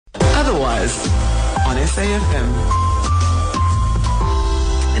Otherwise on SAFM.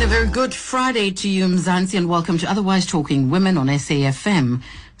 And a very good Friday to you, Mzansi, and welcome to Otherwise Talking Women on SAFM,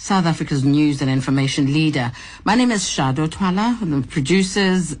 South Africa's news and information leader. My name is Shado Twala, and the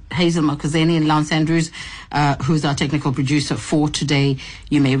producers, Hazel Makazeni and Lance Andrews, who's our technical producer for today.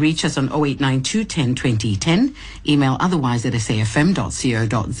 You may reach us on 0892 10 20 10, email otherwise at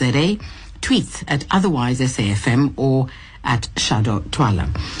safm.co.za, tweet at otherwise SAFM or at Shado Twala.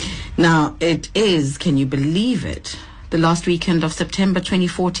 Now, it is, can you believe it, the last weekend of September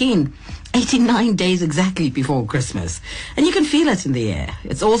 2014, 89 days exactly before Christmas. And you can feel it in the air.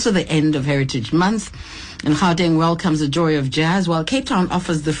 It's also the end of Heritage Month, and Gauteng welcomes the joy of jazz, while Cape Town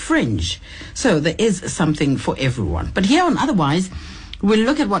offers the fringe. So there is something for everyone. But here on Otherwise, we'll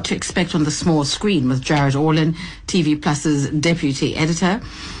look at what to expect on the small screen with Jared Orlin, TV Plus's deputy editor.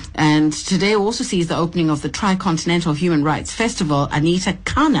 And today also sees the opening of the Continental Human Rights Festival. Anita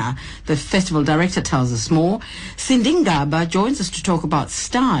Khanna, the festival director, tells us more. Sindi Ngaba joins us to talk about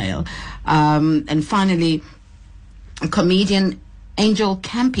style. And finally, comedian Angel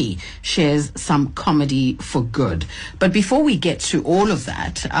Campey shares some comedy for good. But before we get to all of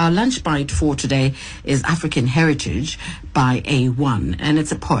that, our lunch bite for today is African Heritage by A1, and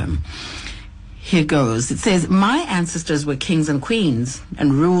it's a poem. Here goes. It says, my ancestors were kings and queens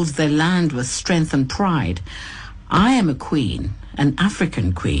and ruled their land with strength and pride. I am a queen, an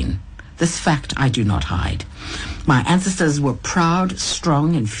African queen. This fact I do not hide. My ancestors were proud,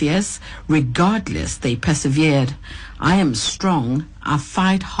 strong, and fierce. Regardless, they persevered. I am strong. I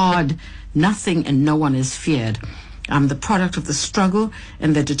fight hard. Nothing and no one is feared. I'm the product of the struggle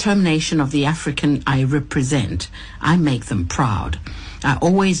and the determination of the African I represent. I make them proud. I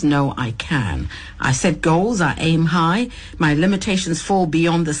always know I can. I set goals, I aim high. My limitations fall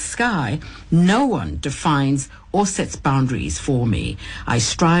beyond the sky. No one defines or sets boundaries for me. I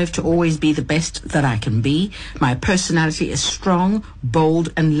strive to always be the best that I can be. My personality is strong,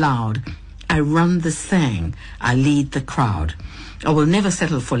 bold, and loud. I run this thing. I lead the crowd. I will never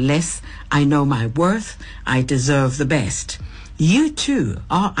settle for less. I know my worth. I deserve the best. You too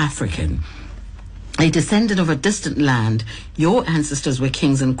are African, a descendant of a distant land. Your ancestors were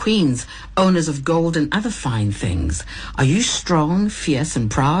kings and queens, owners of gold and other fine things. Are you strong, fierce, and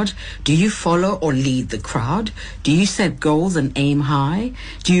proud? Do you follow or lead the crowd? Do you set goals and aim high?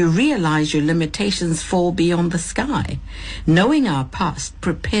 Do you realize your limitations fall beyond the sky? Knowing our past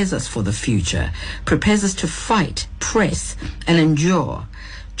prepares us for the future, prepares us to fight, press, and endure.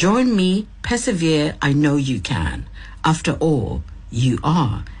 Join me, persevere, I know you can. After all, you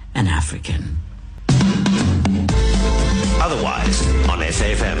are an African. Otherwise on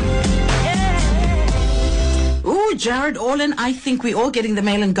SAFM. Ooh, Jared Orlin, I think we're all getting the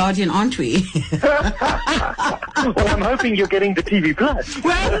Mail and Guardian, aren't we? Well, I'm hoping you're getting the TV Plus.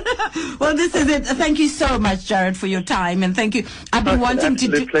 Well, this is it. Thank you so much, Jared, for your time, and thank you. I've been wanting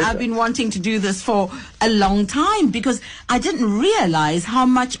to do this for a long time because I didn't realize how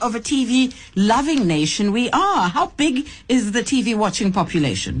much of a TV loving nation we are. How big is the TV watching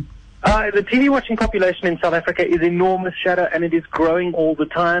population? The TV watching population in South Africa is enormous, Shadow, and it is growing all the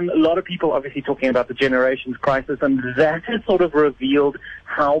time. A lot of people obviously talking about the generations crisis, and that has sort of revealed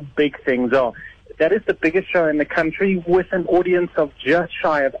how big things are. That is the biggest show in the country with an audience of just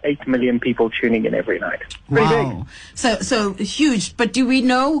shy of 8 million people tuning in every night. Wow. So huge. But do we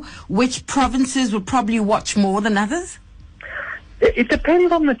know which provinces would probably watch more than others? It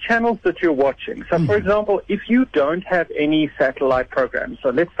depends on the channels that you're watching. So, for example, if you don't have any satellite programs, so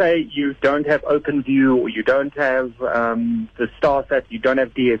let's say you don't have OpenView or you don't have the StarSat, you don't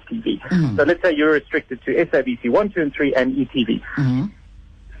have DSTV. So let's say you're restricted to SABC 1, 2, and 3 and ETV.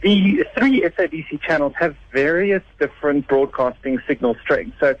 The three SABC channels have various different broadcasting signal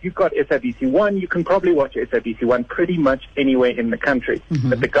strengths. So if you've got SABC 1, you can probably watch SABC 1 pretty much anywhere in the country.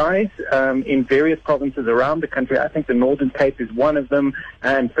 But the guys in various provinces around the country, I think the Northern Cape is one of them,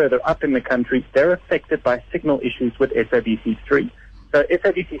 and further up in the country, they're affected by signal issues with SABC 3. So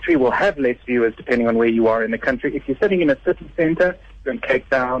SABC 3 will have less viewers depending on where you are in the country. If you're sitting in a city centre, in Cape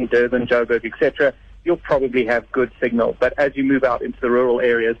Town, Durban, Joburg, etc., you'll probably have good signal. But as you move out into the rural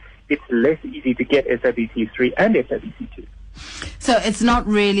areas, it's less easy to get SABC 3 and SABC 2. So it's not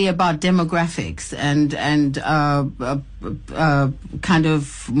really about demographics and kind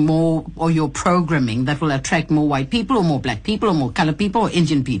of more, or your programming that will attract more white people or more black people or more colored people or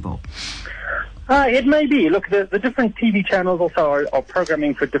Indian people? It may be. Look, the different TV channels also are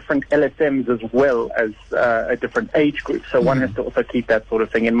programming for different LSMs as well as a different age group. So one has to also keep that sort of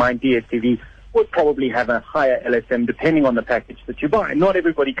thing in mind. DSTV would probably have a higher LSM depending on the package that you buy. Not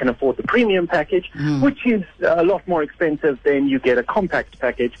everybody can afford the premium package, which is a lot more expensive than you get a compact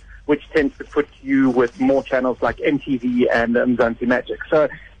package, which tends to put you with more channels like MTV and Mzansi Magic. So,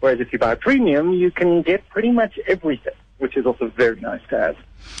 whereas if you buy premium, you can get pretty much everything, which is also very nice to have.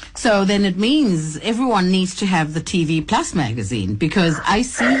 So then it means everyone needs to have the TV Plus magazine, because I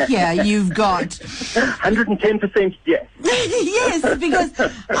see here you've got 110% yes. yes, because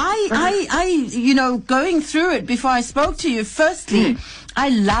I going through it before I spoke to you, firstly, I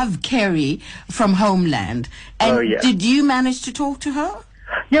love Kerry from Homeland. And did you manage to talk to her?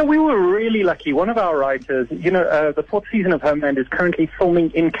 Yeah, we were really lucky. One of our writers, the 4th season of Homeland is currently filming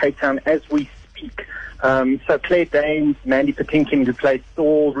in Cape Town as we speak. So Claire Danes, Mandy Patinkin, who plays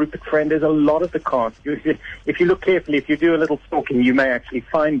Thor, Rupert Friend, there's a lot of the cast. If you look carefully, if you do a little stalking, you may actually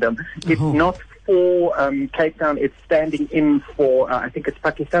find them. It's not for Cape Town, it's standing in for, I think it's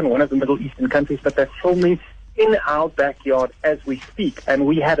Pakistan, one of the Middle Eastern countries, but they're filming in our backyard as we speak. And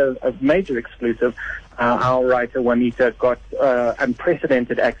we had a major exclusive. Our writer, Juanita, got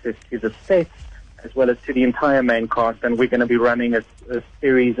unprecedented access to the sets, as well as to the entire main cast, and we're going to be running a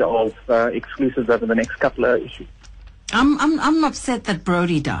series of exclusives over the next couple of issues. I'm upset that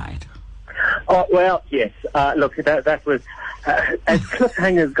Brody died. Oh, well, yes. Look, that was, as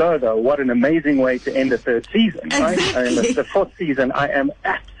cliffhangers go, though, what an amazing way to end the 3rd season, right? Exactly. The 4th season, I am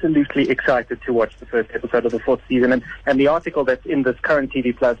absolutely excited to watch the 1st episode of the 4th season, and the article that's in this current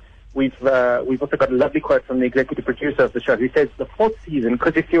TV Plus, we've also got a lovely quote from the executive producer of the show, who says the 4th season,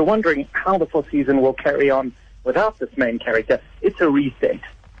 because if you're wondering how the 4th season will carry on without this main character, it's a reset.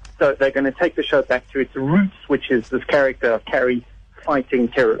 So they're going to take the show back to its roots, which is this character of Carrie fighting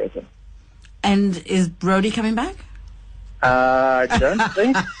terrorism. And is Brody coming back? I don't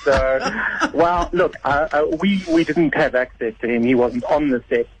think so. Well, look, we didn't have access to him. He wasn't on the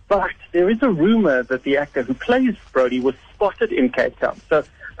set. But there is a rumor that the actor who plays Brody was spotted in Cape Town. So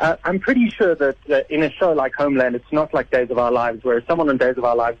I'm pretty sure that in a show like Homeland, it's not like Days of Our Lives, where if someone in Days of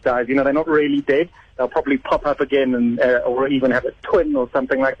Our Lives dies, they're not really dead. They'll probably pop up again and or even have a twin or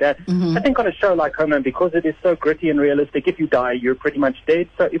something like that. I think on a show like Homeland, because it is so gritty and realistic, if you die, you're pretty much dead.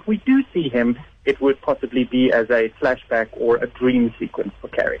 So if we do see him, it would possibly be as a flashback or a dream sequence for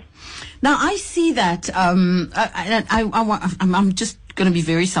Carrie. Now, I see that. I'm just going to be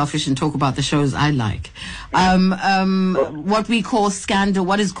very selfish and talk about the shows I like. What we call scandal,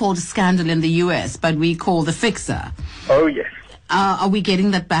 what is called a scandal in the US, but we call The Fixer. Oh, yes. Are we getting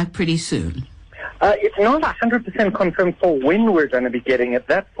that back pretty soon? It's not 100% confirmed for when we're going to be getting it.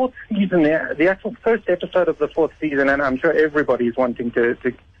 That 4th season, the actual first episode of the 4th season, and I'm sure everybody's wanting to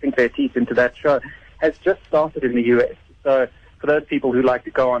sink their teeth into that show, has just started in the US. So for those people who like to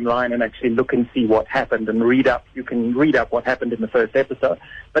go online and actually look and see what happened and read up, you can read up what happened in the first episode.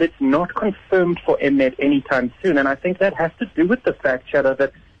 But it's not confirmed for Mnet anytime soon. And I think that has to do with the fact, Shadow,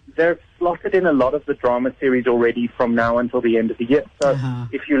 that they've slotted in a lot of the drama series already from now until the end of the year. So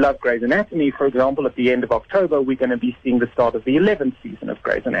if you love Grey's Anatomy, for example, at the end of October, we're going to be seeing the start of the 11th season of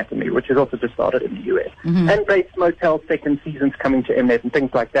Grey's Anatomy, which has also just started in the US. And Bates Motel second season's coming to Mnet and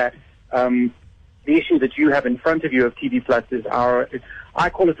things like that. The issue that you have in front of you of TV Plus is I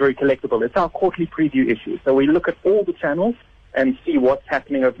call it very collectible. It's our quarterly preview issue. So we look at all the channels and see what's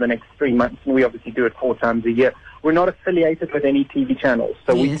happening over the next 3 months, and we obviously do it 4 times a year. We're not affiliated with any TV channels,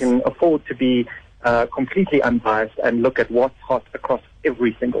 so we can afford to be completely unbiased and look at what's hot across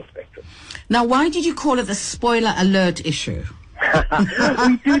every single spectrum. Now, why did you call it the spoiler alert issue?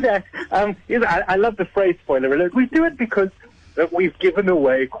 We do that. I love the phrase spoiler alert. We do it because we've given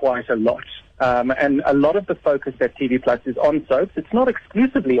away quite a lot. And a lot of the focus at TV Plus is on soaps. It's not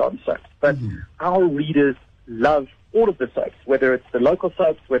exclusively on soaps, but our readers love all of the soaps, whether it's the local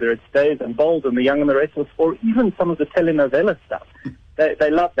soaps, whether it's Days and Bold and The Young and the Restless, or even some of the telenovela stuff.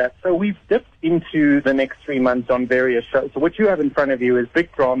 They love that. So we've dipped into the next 3 months on various shows. So what you have in front of you is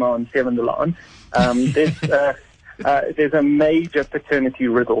big drama on Seven de Laan. There's a major paternity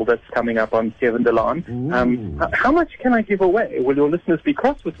riddle that's coming up on Seven de Laan. How much can I give away? Will your listeners be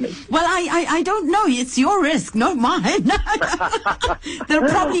cross with me? Well, I don't know. It's your risk, not mine. They'll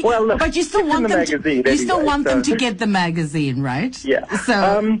probably, look, but you still want them to. You still want them to so get the magazine, right? Yeah.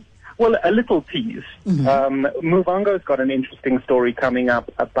 So. Well, a little tease. Muvango's got an interesting story coming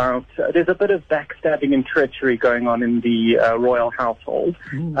up about, there's a bit of backstabbing and treachery going on in the royal household.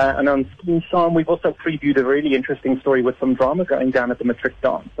 And on Skeem Saam, we've also previewed a really interesting story with some drama going down at the Matric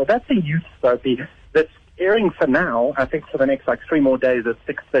Dance. So that's a youth soapy that's airing for now, I think for the next 3 more days at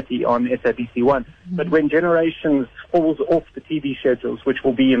 6:30 on SABC1. But when Generations falls off the TV schedules, which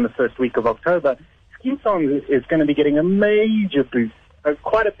will be in the first week of October, Skeem Saam is going to be getting a major boost.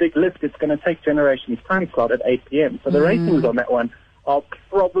 Quite a big lift. It's going to take Generations time slot at 8 p.m. So the ratings on that one are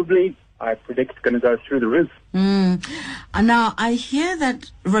probably, I predict, going to go through the roof. And now, I hear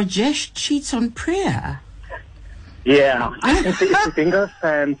that Rajesh cheats on Priya. Yeah, I think the Isidingo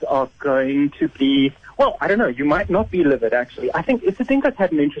fans are going to be, well, I don't know, you might not be livid, actually. I think Isidingo's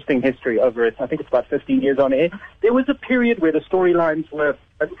had an interesting history over it. I think it's about 15 years on air. There was a period where the storylines were,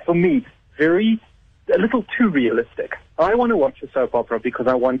 for me, a little too realistic. I want to watch a soap opera because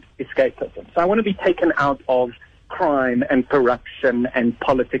I want escapism. So I want to be taken out of crime and corruption and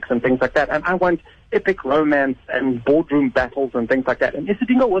politics and things like that. And I want epic romance and boardroom battles and things like that. And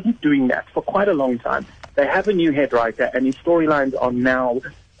Isidingo wasn't doing that for quite a long time. They have a new head writer, and his storylines are now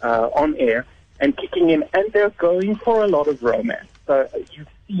on air and kicking in, and they're going for a lot of romance. So you've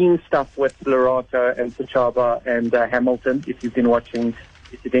seen stuff with Lorato and Sachaba and Hamilton, if you've been watching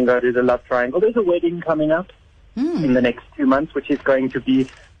Isidingo. There's a love triangle. There's a wedding coming up in the next 2 months, which is going to be,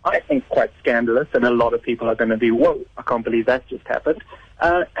 I think, quite scandalous, and a lot of people are going to be, whoa, I can't believe that just happened.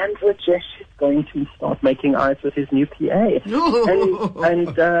 And Rajesh is going to start making eyes with his new PA.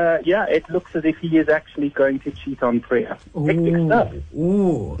 Yeah, it looks as if he is actually going to cheat on Priya. Hectic stuff.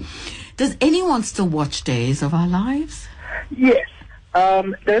 Does anyone still watch Days of Our Lives? Yes.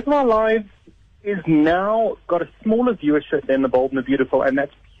 Days of Our Lives is now got a smaller viewership than The Bold and the Beautiful, and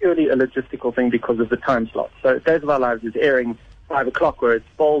that's purely a logistical thing because of the time slot. So Days of Our Lives is airing 5 o'clock, whereas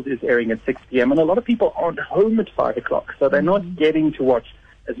Bold is airing at 6 p.m. And a lot of people aren't home at 5 o'clock, so they're not getting to watch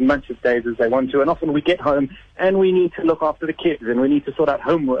as much of Days as they want to. And often we get home and we need to look after the kids, and we need to sort out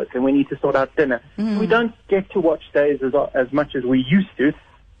homework, and we need to sort out dinner. We don't get to watch Days as much as we used to,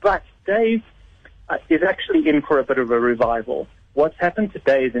 but Days is actually in for a bit of a revival. What's happened to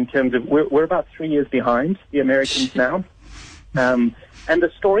Days in terms of, we're about 3 years behind the Americans now, and the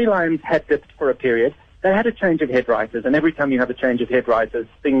storylines had dipped for a period. They had a change of head writers, and every time you have a change of head writers,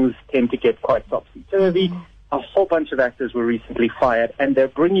 things tend to get quite topsy-turvy. A whole bunch of actors were recently fired, and they're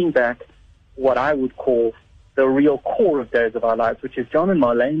bringing back what I would call the real core of Days of Our Lives, which is John and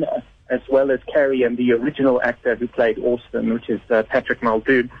Marlena, as well as Carrie and the original actor who played Austin, which is Patrick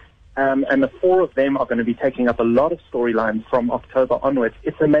Muldoon. And the 4 of them are going to be taking up a lot of storylines from October onwards.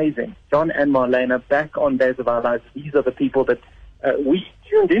 It's amazing. John and Marlena back on Days of Our Lives. These are the people that we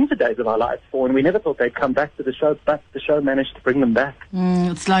tuned into Days of Our Lives for, and we never thought they'd come back to the show, but the show managed to bring them back.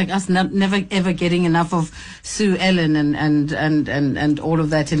 It's like us never ever getting enough of Sue Ellen and all of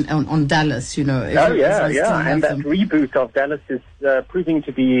that on Dallas, you know. And that reboot of Dallas is proving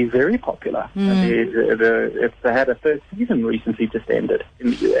to be very popular. It's had a third season recently just ended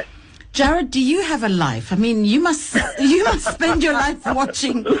in the US. Jared, do you have a life? I mean, you must spend your life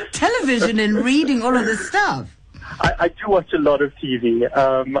watching television and reading all of this stuff. I do watch a lot of TV.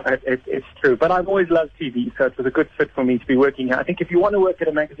 It's true, but I've always loved TV, so it was a good fit for me to be working here. I think if you want to work at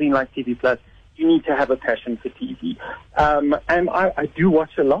a magazine like TV Plus, you need to have a passion for TV. And I do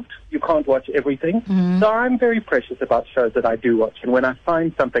watch a lot. You can't watch everything. So I'm very precious about shows that I do watch. And when I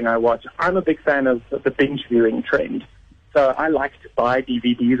find something I watch, I'm a big fan of the binge viewing trend. So I like to buy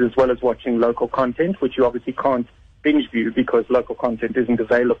DVDs as well as watching local content, which you obviously can't binge view because local content isn't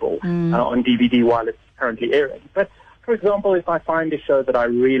available on DVD while it's currently airing. But for example, if I find a show that I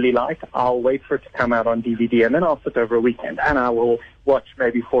really like, I'll wait for it to come out on DVD, and then I'll sit over a weekend and I will watch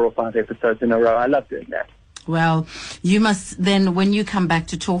maybe 4 or 5 episodes in a row. I love doing that. Well, you must then, when you come back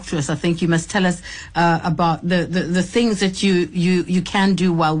to talk to us, I think you must tell us about the things that you can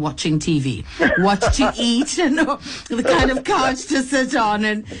do while watching TV. What to eat, and the kind of couch to sit on,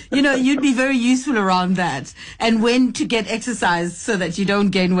 and you'd be very useful around that. And when to get exercise so that you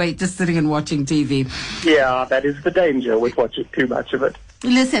don't gain weight just sitting and watching TV. Yeah, that is the danger with watching too much of it.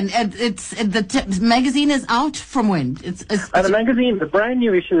 Listen, the magazine is out from when? The magazine, the brand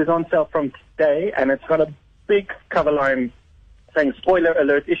new issue is on sale from today, and it's got a big cover line saying spoiler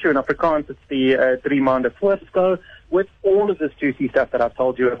alert, issue in Afrikaans. It's the 3 maanden voorskou with all of this juicy stuff that I've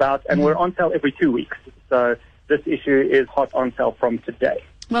told you about, and we're on sale every 2 weeks. So this issue is hot on sale from today.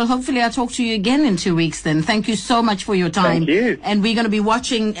 Well, hopefully I'll talk to you again in 2 weeks then. Thank you so much for your time. Thank you. And we're going to be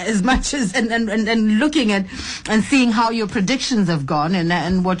watching as much as and looking at and seeing how your predictions have gone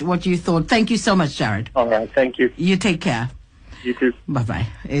and what you thought. Thank you so much, Jared. All right. Thank you. You take care. You too. Bye-bye.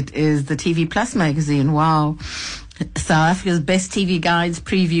 It is the TV Plus magazine. Wow. South Africa's best TV guides,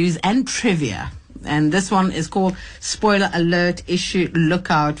 previews, and trivia. And this one is called Spoiler Alert Issue. Look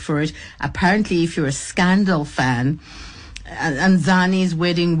out for it. Apparently, if you're a Scandal fan, and Zani's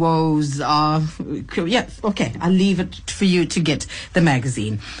wedding woes are... Yeah, okay. I'll leave it for you to get the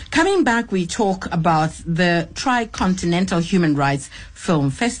magazine. Coming back, we talk about the Continental Human Rights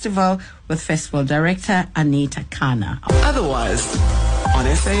Film Festival with festival director Anita Khanna. Otherwise, on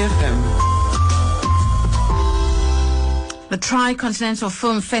SAFM. The Continental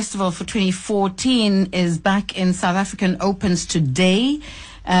Film Festival for 2014 is back in South Africa and opens today.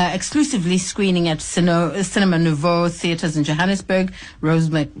 Exclusively screening at Cinema Nouveau theatres in Johannesburg,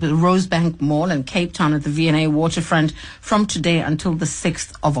 Rosebank Mall and Cape Town at the V&A Waterfront from today until the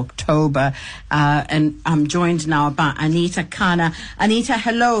 6th of October. And I'm joined now by Anita Khanna. Anita,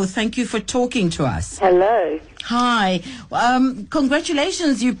 hello. Thank you for talking to us. Hello. Hi.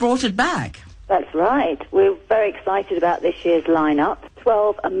 Congratulations, you brought it back. That's right. We're very excited about this year's lineup.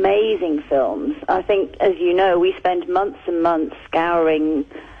 12 amazing films. I think, as you know, we spend months and months scouring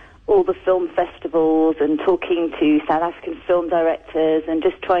all the film festivals and talking to South African film directors and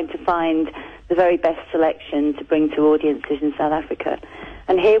just trying to find the very best selection to bring to audiences in South Africa.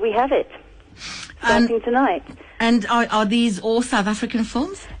 And here we have it, starting tonight. And are these all South African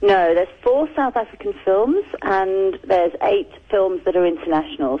films? No, there's 4 South African films and there's 8 films that are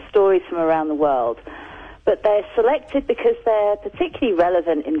international, stories from around the world. But they're selected because they're particularly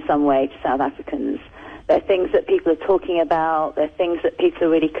relevant in some way to South Africans. They're things that people are talking about. They're things that people are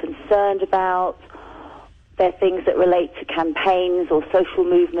really concerned about. They're things that relate to campaigns or social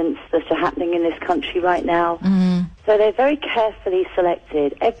movements that are happening in this country right now. Mm. So they're very carefully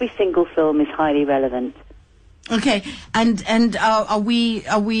selected. Every single film is highly relevant. Okay, and are we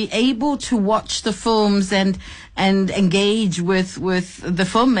able to watch the films and engage with the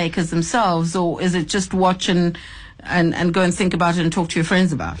filmmakers themselves, or is it just watch and go and think about it and talk to your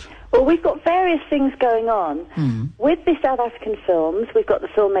friends about? Well, we've got various things going on. With the South African films, we've got the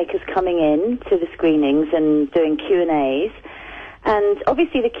filmmakers coming in to the screenings and doing Q&As. And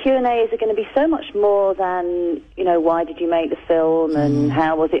obviously the Q&As are going to be so much more than, why did you make the film and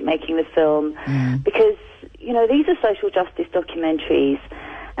how was it making the film? Because, these are social justice documentaries,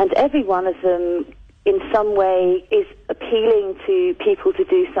 and every one of them in some way is appealing to people to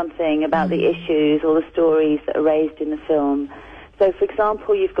do something about the issues or the stories that are raised in the film. So, for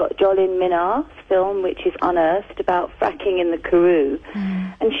example, you've got Jolyn Minar's film, which is Unearthed, about fracking in the Karoo.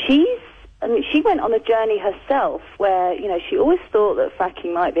 And she went on a journey herself where, she always thought that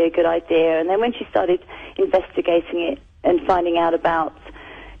fracking might be a good idea. And then when she started investigating it and finding out about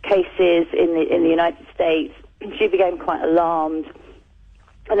cases in the United States, she became quite alarmed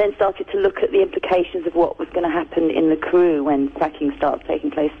and then started to look at the implications of what was going to happen in the Karoo when fracking starts taking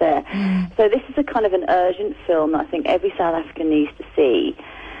place there. So this is a kind of an urgent film that I think every South African needs to see.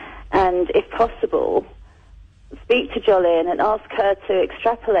 And if possible, speak to Jolyn and ask her to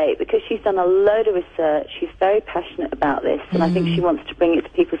extrapolate, because she's done a load of research. She's very passionate about this, and I think she wants to bring it to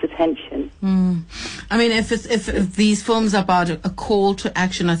people's attention. I mean, if these films are about a call to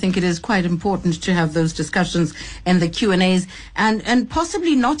action, I think it is quite important to have those discussions and the Q&As, and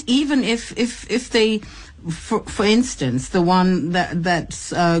possibly not even if they, for instance, the one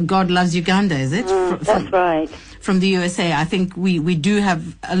that's God Loves Uganda, is it? That's right. From the USA. I think we do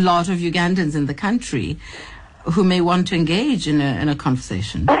have a lot of Ugandans in the country who may want to engage in a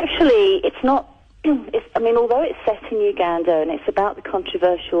conversation. Actually, it's not. Although it's set in Uganda and it's about the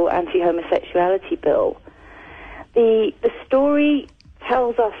controversial anti-homosexuality bill, the story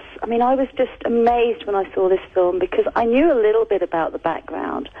tells us. I was just amazed when I saw this film, because I knew a little bit about the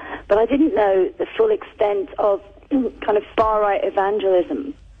background, but I didn't know the full extent of kind of far-right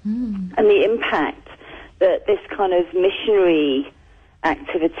evangelism and the impact that this kind of missionary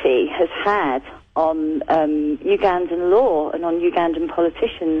activity has had on Ugandan law and on Ugandan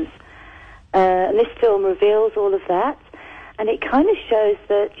politicians. And this film reveals all of that, and it kind of shows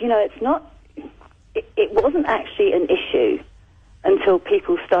that, it wasn't actually an issue until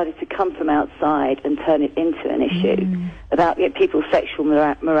people started to come from outside and turn it into an issue about people's sexual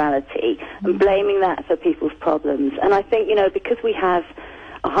morality and blaming that for people's problems. And I think, because we have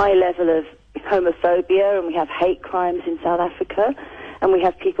a high level of homophobia and we have hate crimes in South Africa, and we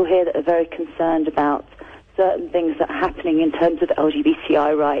have people here that are very concerned about certain things that are happening in terms of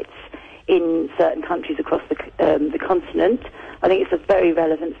LGBTI rights in certain countries across the continent. I think it's a very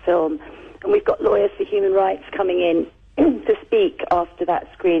relevant film. And we've got lawyers for human rights coming in to speak after that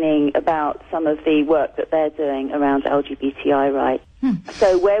screening about some of the work that they're doing around LGBTI rights.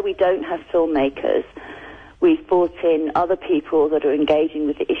 So where we don't have filmmakers, we've brought in other people that are engaging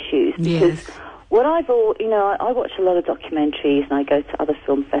with the issues. Because what I watch a lot of documentaries and I go to other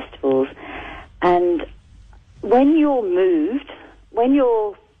film festivals, and when you're moved,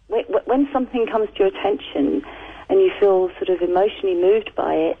 when something comes to your attention and you feel sort of emotionally moved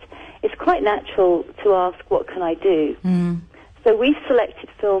by it, it's quite natural to ask, what can I do? So we've selected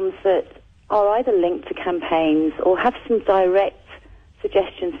films that are either linked to campaigns or have some direct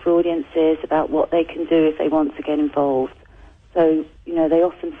suggestions for audiences about what they can do if they want to get involved. So, they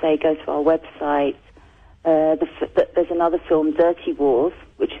often say, go to our website, There's another film, Dirty Wars,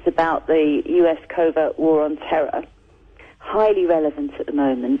 which is about the U.S. covert war on terror. Highly relevant at the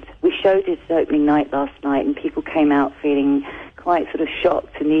moment. We showed it at opening night last night, and people came out feeling quite sort of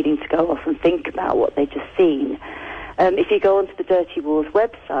shocked and needing to go off and think about what they'd just seen. If you go onto the Dirty Wars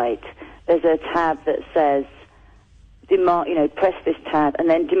website, there's a tab that says, press this tab and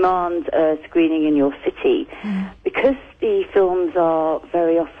then demand a screening in your city. Because the films are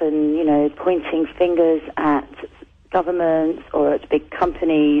very often, pointing fingers at governments or at big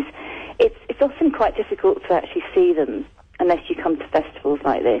companies, it's often quite difficult to actually see them unless you come to festivals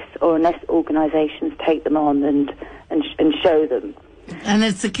like this, or unless organisations take them on and show them. And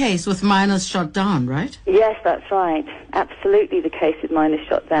it's the case with Miners Shot Down, right? Yes, that's right. Absolutely the case with Miners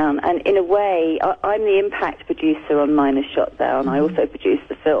Shot Down. And in a way, I'm the impact producer on Miners Shot Down. I also produce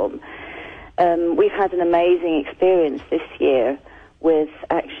the film. We've had an amazing experience this year with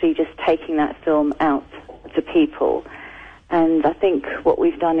actually just taking that film out to people. And I think what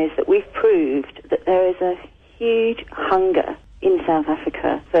we've done is that we've proved that there is a huge hunger in South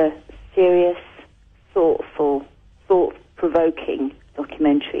Africa for serious, thoughtful, thought-provoking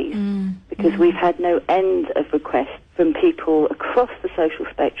documentaries, because we've had no end of requests from people across the social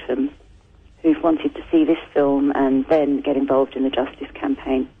spectrum who've wanted to see this film and then get involved in the justice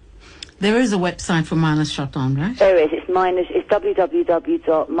campaign. There is a website for Miners Shot Down, right? There is. It's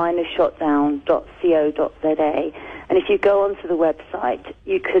www.minershotdown.co.za, and if you go onto the website,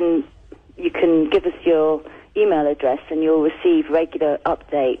 you can give us your email address and you'll receive regular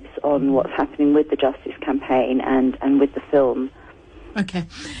updates on what's happening with the justice campaign and with the film. Okay.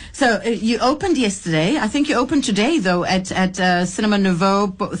 So you opened yesterday. I think you opened today, though, at Cinema Nouveau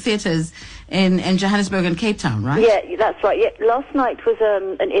Theatres in Johannesburg and Cape Town, right? Yeah, that's right. Yeah, last night was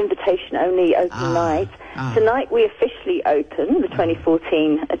an invitation-only open night. Tonight we officially open the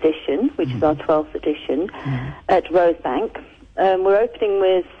 2014 edition, which is our 12th edition, at Rosebank. We're opening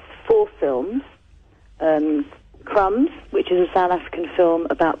with 4 films. Crumbs, which is a South African film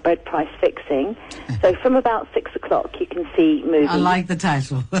about bread price fixing. So from about 6 o'clock you can see movies. I like the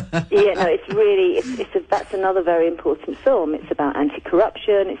title. Yeah, no, it's really, that's another very important film. It's about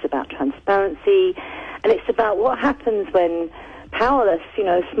anti-corruption, it's about transparency, and it's about what happens when powerless,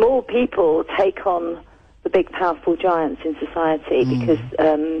 small people take on the big powerful giants in society, because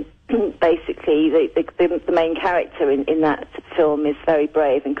basically the main character in that film is very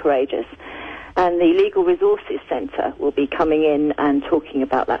brave and courageous. And the Legal Resources Centre will be coming in and talking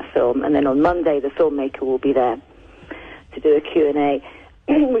about that film. And then on Monday, the filmmaker will be there to do a Q&A.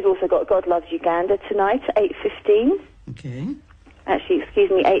 We've also got God Loves Uganda tonight at 8:15. Okay. Actually,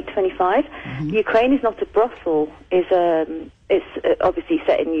 8:25. Ukraine is Not a Brothel it's obviously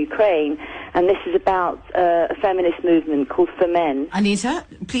set in Ukraine. And this is about a feminist movement called For Men. Anita,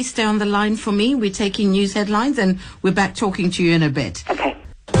 please stay on the line for me. We're taking news headlines and we're back talking to you in a bit. Okay.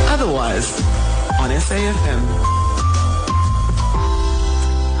 Otherwise, on SAFM.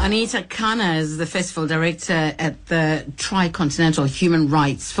 Anita Khanna is the festival director at the Continental Human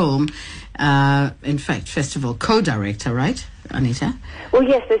Rights Film, festival co-director, right, Anita? Well,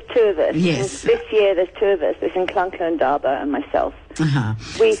 yes, there's 2 of us. Yes. This year there's 2 of us. There's Nklanka and Daba and myself.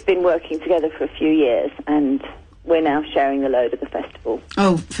 We've been working together for a few years, and we're now sharing the load of the festival.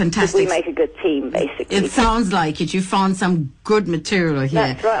 Oh, fantastic. We make a good team, basically. It sounds like it. You found some good material here.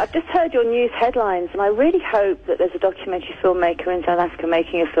 That's right. I've just heard your news headlines, and I really hope that there's a documentary filmmaker in South Africa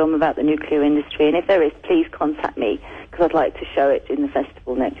making a film about the nuclear industry. And if there is, please contact me, because I'd like to show it in the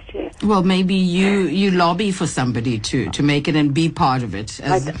festival next year. Well, maybe you lobby for somebody to make it and be part of it.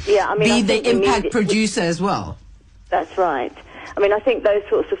 I be the impact producer as well. That's right. I think those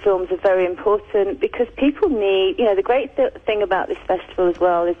sorts of films are very important because people need, the great thing about this festival as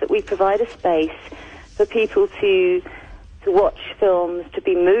well is that we provide a space for people to watch films, to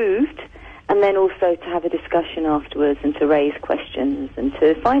be moved, and then also to have a discussion afterwards and to raise questions and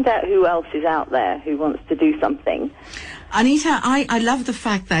to find out who else is out there who wants to do something. Anita, I love the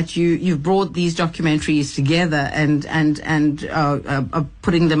fact that you've brought these documentaries together and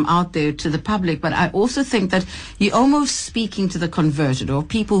putting them out there to the public. But I also think that you're almost speaking to the converted or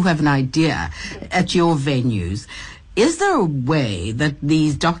people who have an idea at your venues. Is there a way that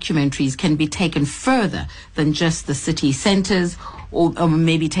these documentaries can be taken further than just the city centres, or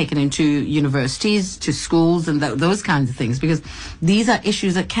maybe taken into universities, to schools and those kinds of things? Because these are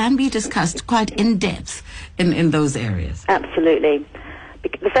issues that can be discussed quite in depth in those areas. Absolutely.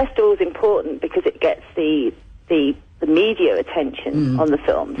 The festival is important because it gets the media attention on the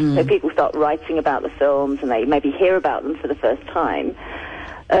films. So people start writing about the films and they maybe hear about them for the first time.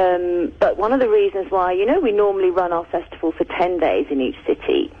 But one of the reasons why, we normally run our festival for 10 days in each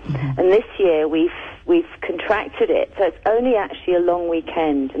city. And this year we've we've contracted it, so it's only actually a long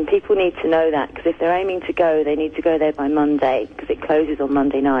weekend, and people need to know that, because if they're aiming to go, they need to go there by Monday, because it closes on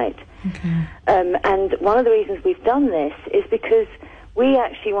Monday night. Okay. And one of the reasons we've done this is because we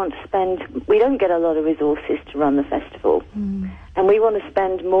actually want to spend, we don't get a lot of resources to run the festival, and we want to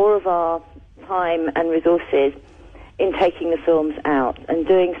spend more of our time and resources in taking the films out and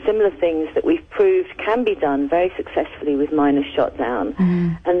doing similar things that we've proved can be done very successfully with Miners Shot Down.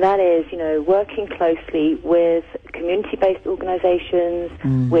 And that is, you know, working closely with community-based organizations,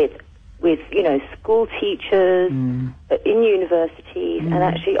 with you know, school teachers, in universities, and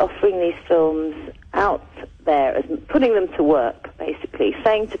actually offering these films out there, as putting them to work, basically,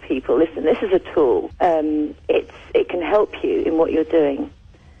 saying to people, listen, this is a tool. It can help you in what you're doing.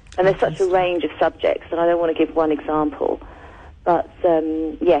 And there's such a range of subjects, and I don't want to give one example. But,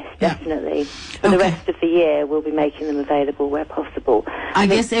 yes, definitely. For the rest of the year, we'll be making them available where possible. I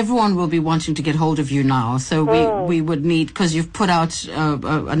guess everyone will be wanting to get hold of you now, so we would need, because you've put out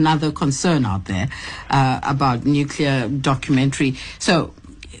another concern out there about nuclear documentary. So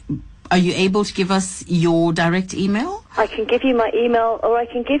are you able to give us your direct email? I can give you my email, or I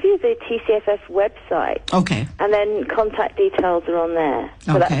can give you the TCFF website. Okay. And then contact details are on there.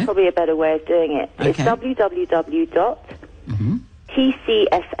 So that's probably a better way of doing it. It's www.tcff,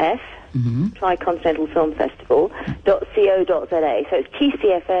 Try Continental Film Festival, .co.za. So it's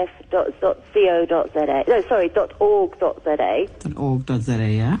tcff.co.za. No, sorry, .org.za. .org.za,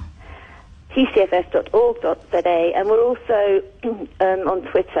 yeah. tcff.org.za, and we're also on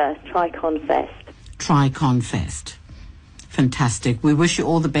Twitter, TriConFest. TriConFest. Fantastic. We wish you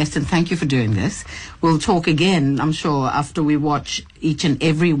all the best, and thank you for doing this. We'll talk again, I'm sure, after we watch each and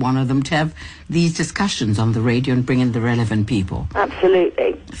every one of them, to have these discussions on the radio and bring in the relevant people.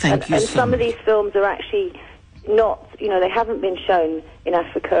 Absolutely. Thank you so much. And some of these films are actually not, you know, they haven't been shown in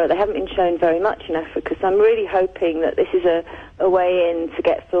Africa. They haven't been shown very much in Africa. So I'm really hoping that this is a way in to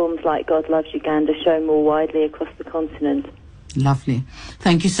get films like God Loves Uganda shown more widely across the continent. Lovely.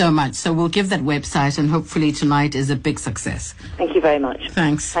 Thank you so much. So we'll give that website, and hopefully tonight is a big success. Thank you very much.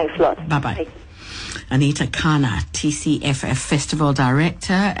 Thanks. Thanks a lot. Bye-bye. Bye. Anita Khanna, TCFF Festival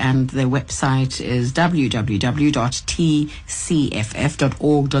Director, and their website is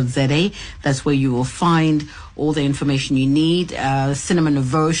www.tcff.org.za. That's where you will find all the information you need. Cinema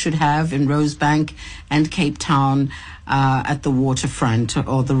Nouveau should have in Rosebank and Cape Town at the waterfront,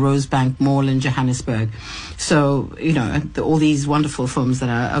 or the Rosebank Mall in Johannesburg. So, you know, all these wonderful films that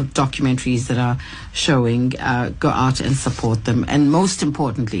are documentaries that are showing, go out and support them. And most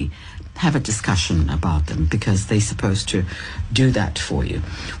importantly, have a discussion about them, because they're supposed to do that for you.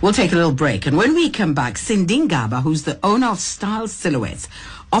 We'll take a little break, and when we come back, Sindi Ngaba, who's the owner of Style Silhouettes,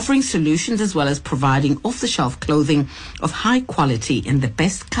 offering solutions as well as providing off-the-shelf clothing of high quality in the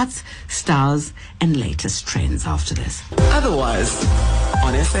best cuts, styles, and latest trends after this. Otherwise,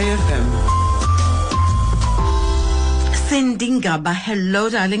 on SAFM. Sindi Ngaba, hello,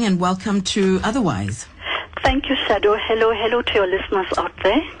 darling, and welcome to Otherwise. Thank you, Shadow. Hello to your listeners out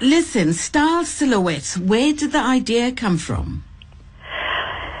there. Listen, Style Silhouettes, where did the idea come from?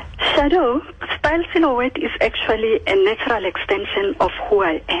 Shadow, Style Silhouette is actually a natural extension of who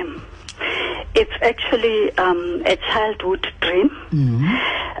I am. It's actually a childhood dream,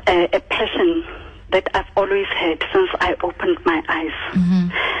 a passion that I've always had since I opened my eyes.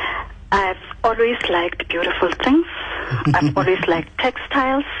 I've always liked beautiful things. I've always liked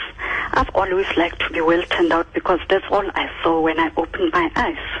textiles. I've always liked to be well turned out, because that's all I saw when I opened my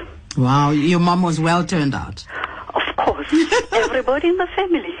eyes. Wow, your mom was well turned out. Of course, everybody in the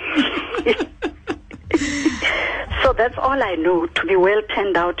family. So that's all I know, to be well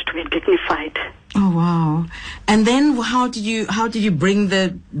turned out, to be dignified. Oh wow! And then how did you bring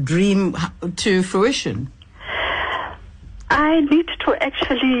the dream to fruition? I need to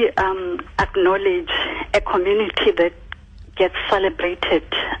actually acknowledge a community that gets celebrated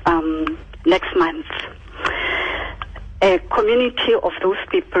next month. A community of those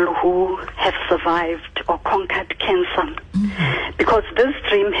people who have survived or conquered cancer. Because this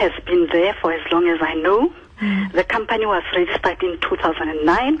dream has been there for as long as I know. The company was registered in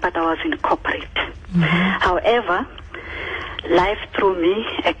 2009, but I was in corporate. However, life threw me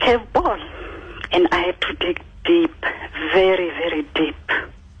a curveball, and I had to dig deep, very, very deep.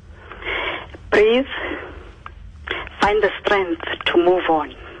 Breathe, find the strength to move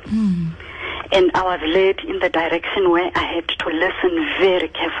on. And I was led in the direction where I had to listen very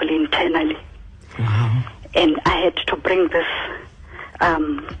carefully internally. Wow. And I had to bring this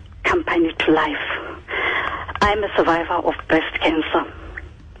company to life. I'm a survivor of breast cancer.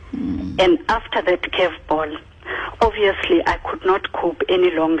 And after that curveball, obviously I could not cope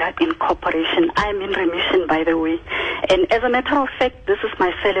any longer in corporation. I'm in remission, by the way. And as a matter of fact, this is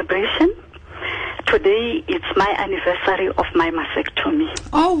my celebration. Today, it's my anniversary of my mastectomy.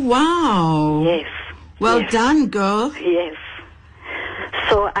 Oh, wow. Yes. Well yes. done, girl. Yes.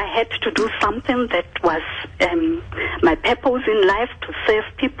 So I had to do something that was my purpose in life, to serve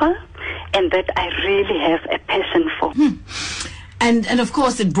people, and that I really have a passion for. And of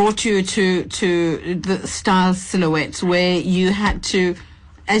course, it brought you to the Style Silhouette, where you had to,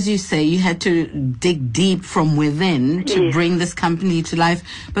 as you say, you had to dig deep from within to Yes. bring this company to life,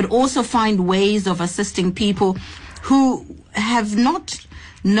 but also find ways of assisting people who have not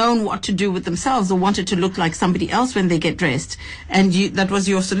known what to do with themselves or wanted to look like somebody else when they get dressed. And that was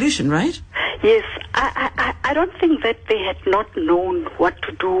your solution, right? Yes, I don't think that they had not known what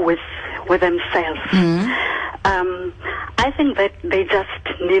to do with themselves. I think that they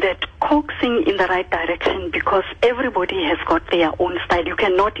just needed coaxing in the right direction, because everybody has got their own style. You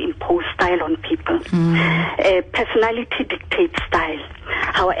cannot impose style on people. Personality dictates style.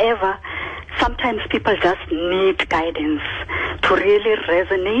 However, sometimes people just need guidance to really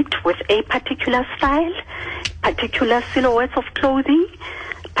resonate with a particular style, particular silhouettes of clothing,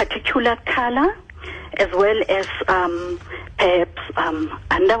 particular color, as well as perhaps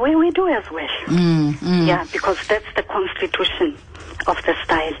underwear we do as well. Yeah, because that's the constitution of the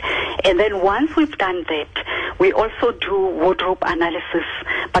style. And then once we've done that, we also do wardrobe analysis.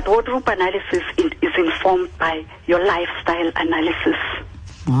 But wardrobe analysis is informed by your lifestyle analysis.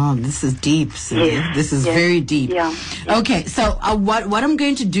 Wow, this is deep, Cindy. Yes, This is yes, very deep. yeah. Okay, so what I'm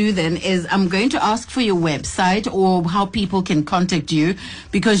going to do then is I'm going to ask for your website or how people can contact you,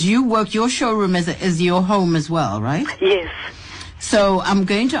 because your showroom is your home as well, right? Yes. So I'm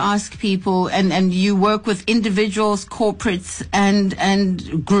going to ask people, and you work with individuals, corporates, and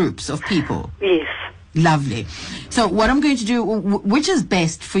groups of people. Yes. Lovely. So what I'm going to do, which is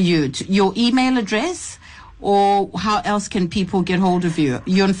best for you? Your email address? Or how else can people get hold of you?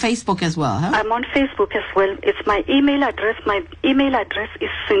 You're on Facebook as well, huh? I'm on Facebook as well. It's my email address. My email address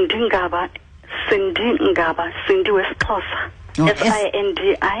is Sindi Ngaba, Sindi with Xhosa. Oh,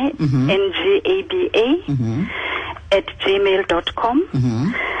 SINDINGABA @gmail.com.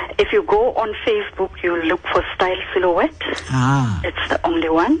 If you go on Facebook, you look for Style Silhouette. It's the only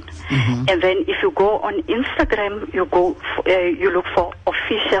one. And then if you go on Instagram, you look for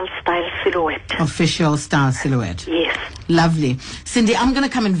Official Style Silhouette. Official Style Silhouette. Yes. Lovely. Cindy, I'm going to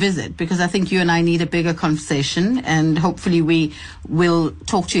come and visit, because I think you and I need a bigger conversation, and hopefully we will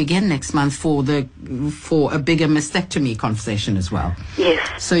talk to you again next month for a bigger mastectomy conversation as well. Yes.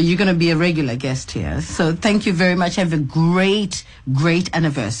 So you're going to be a regular guest here. So thank you very much. Have a great, great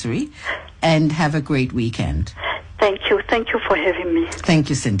anniversary, and have a great weekend. Thank you. Thank you for having me. Thank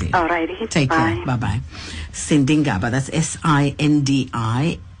you, Cindy. All righty. Take Bye. care. Bye-bye. Sindi Ngaba, that's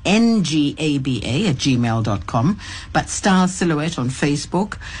SINDINGABA @gmail.com. But Style Silhouette on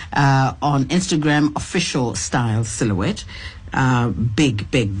Facebook, on Instagram, Official Style Silhouette.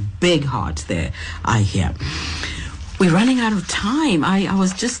 Big heart there, I hear. We're running out of time. I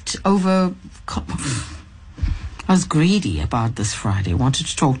was just I was greedy about this Friday. I wanted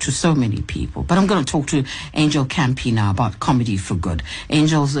to talk to so many people. But I'm going to talk to Angel Campey now about Comedy for Good.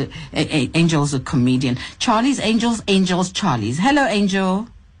 Angel's a comedian. Charlie's Angels, Charlie's. Hello, Angel.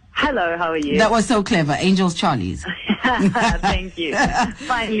 Hello, how are you? That was so clever. Angels, Charlie's. Thank you.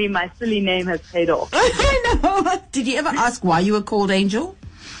 Finally, my silly name has paid off. I know. Did you ever ask why you were called Angel?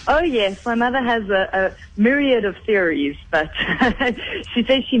 Oh, yes. My mother has a myriad of theories, but she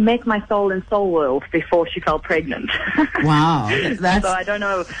says she met my soul in Soul World before she fell pregnant. Wow. So I don't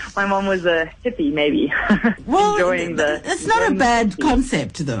know. My mom was a hippie, maybe. Well, enjoying it's not a bad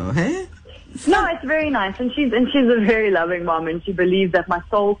concept, though, hey? No, it's very nice, and she's a very loving mom, and she believes that my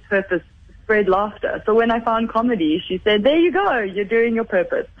soul's purpose is to spread laughter. So when I found comedy, she said, "There you go, you're doing your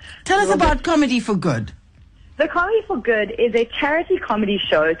purpose." Tell us about Comedy for Good. The Comedy for Good is a charity comedy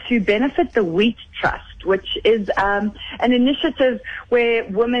show to benefit the Wheat Trust, which is an initiative where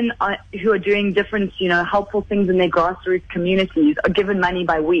women who are doing different, helpful things in their grassroots communities are given money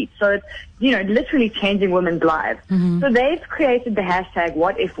by wheat. So it's, literally changing women's lives. So they've created the hashtag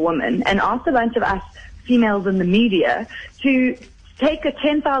 #WhatIfWomen and asked a bunch of us females in the media to take a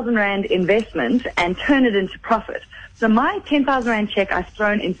 10,000 Rand investment and turn it into profit. So my 10,000 Rand check I've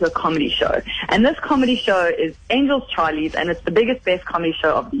thrown into a comedy show. And this comedy show is Angels Charlie's, and it's the biggest, best comedy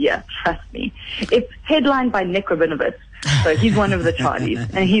show of the year. Trust me. It's headlined by Nick Rabinowitz, So he's one of the Charlies,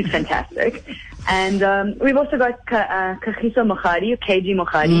 and he's fantastic. And we've also got Kagiso Mokhadi, KG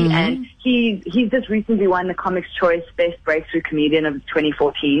Mokhadi, and he's just recently won the Comics Choice Best Breakthrough Comedian of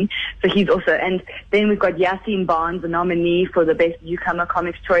 2014. So he's also, and then we've got Yassine Barnes, the nominee for the Best Newcomer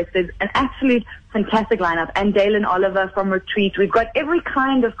Comics Choice. There's an absolute fantastic lineup. And Dalen Oliver from Retreat. We've got every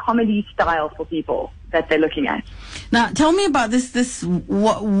kind of comedy style for people that they're looking at. Now, tell me about this.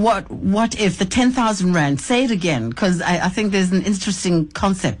 What if the 10,000 rand? Say it again, because I think there's an interesting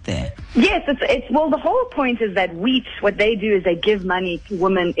concept there. Yes, well, the whole point is that what they do is they give money to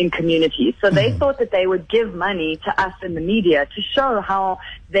women in communities. So they thought that they would give money to us in the media to show how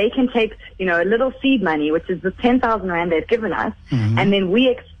they can take, a little seed money, which is the 10,000 rand they've given us, and then we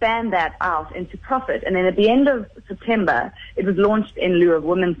expand that out into profit. And then at the end of September, it was launched in lieu of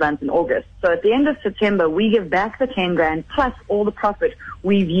Women's Month in August. So at the end of September, we give back the 10 grand plus all the profit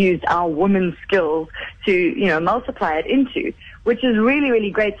we've used our women's skills to, multiply it into, which is really,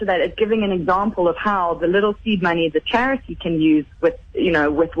 really great, so that it's giving an example of how the little seed money the charity can use with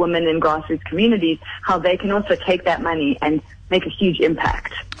women in grassroots communities, how they can also take that money and make a huge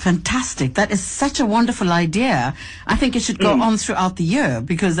impact. Fantastic. That is such a wonderful idea. I think it should go on throughout the year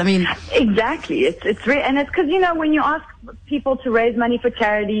because, Exactly. It's really, and it's because, when you ask people to raise money for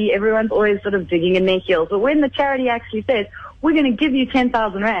charity, everyone's always sort of digging in their heels. But when the charity actually says, we're going to give you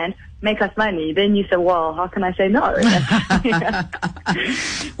 10,000 rand, make us money, then you say, well, how can I say no?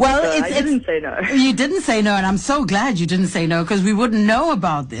 Well, I didn't say no. You didn't say no, and I'm so glad you didn't say no, because we wouldn't know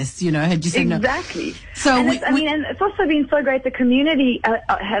about this, had you said no. Exactly. So and it's also been so great. The community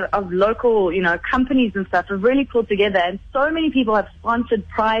of local, companies and stuff have really pulled together, and so many people have sponsored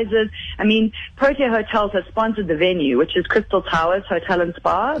prizes. Protea Hotels has sponsored the venue, which is Crystal Towers Hotel and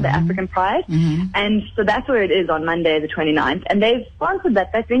Spa, the African Pride. And so that's where it is on Monday, the 29th. And they've sponsored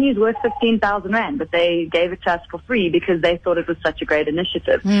that. That venue is worth 15,000 rand, but they gave it to us for free because they thought it was such a great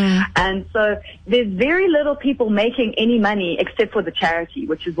initiative. And so there's very little people making any money except for the charity,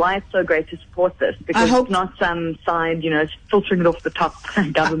 which is why it's so great to support this, because it's not some side, filtering it off the top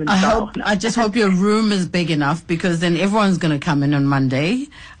government style. I just hope your room is big enough, because then everyone's going to come in on Monday.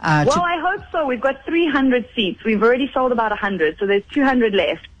 I hope so. We've got 300 seats. We've already sold about 100, so there's 200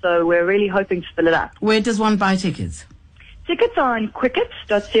 left. So we're really hoping to fill it up. Where does one buy tickets? Tickets are on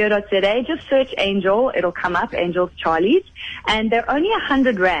quicket.co.za. Just search Angel. It'll come up, Angel's Charlies. And they're only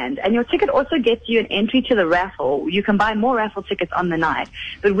 100 rand. And your ticket also gets you an entry to the raffle. You can buy more raffle tickets on the night.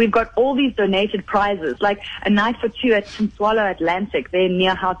 But we've got all these donated prizes, like a night for two at Swallow Atlantic. They're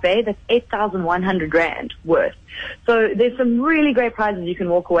near Hout Bay. That's 8,100 rand worth. So there's some really great prizes you can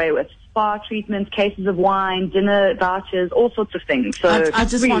walk away with. Spa treatments, cases of wine, dinner vouchers, all sorts of things. So I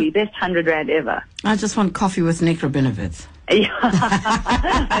just really, best 100 rand ever. I just want coffee with Nick Rabinovitz.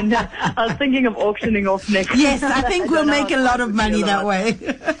 Yeah. And, I was thinking of auctioning off Nick. Yes, I think we'll make a lot of money that way.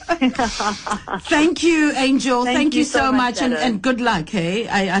 Thank you, Angel. Thank you so much, and good luck, hey?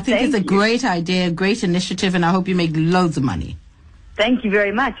 I think it's a great idea, great initiative, and I hope you make loads of money. Thank you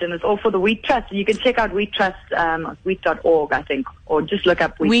very much, and it's all for the Wheat Trust. You can check out Wheat Trust, wheat.org, I think, or just look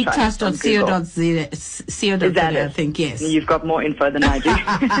up Wheat Trust. Wheattrust.co.za, I think, yes. You've got more info than I do.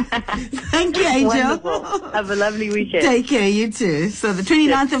 Thank you, Angel. Wonderful. Have a lovely weekend. Take care, you too. So the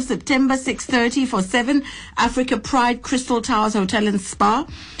 29th of September, 6:30 for 7, Africa Pride, Crystal Towers Hotel and Spa.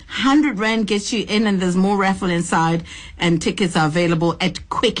 100 rand gets you in, and there's more raffle inside, and tickets are available at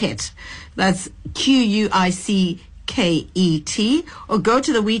Quicket. That's QUICKET, or go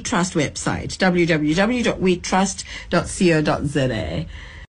to the Wheat Trust website, www.wheattrust.co.za.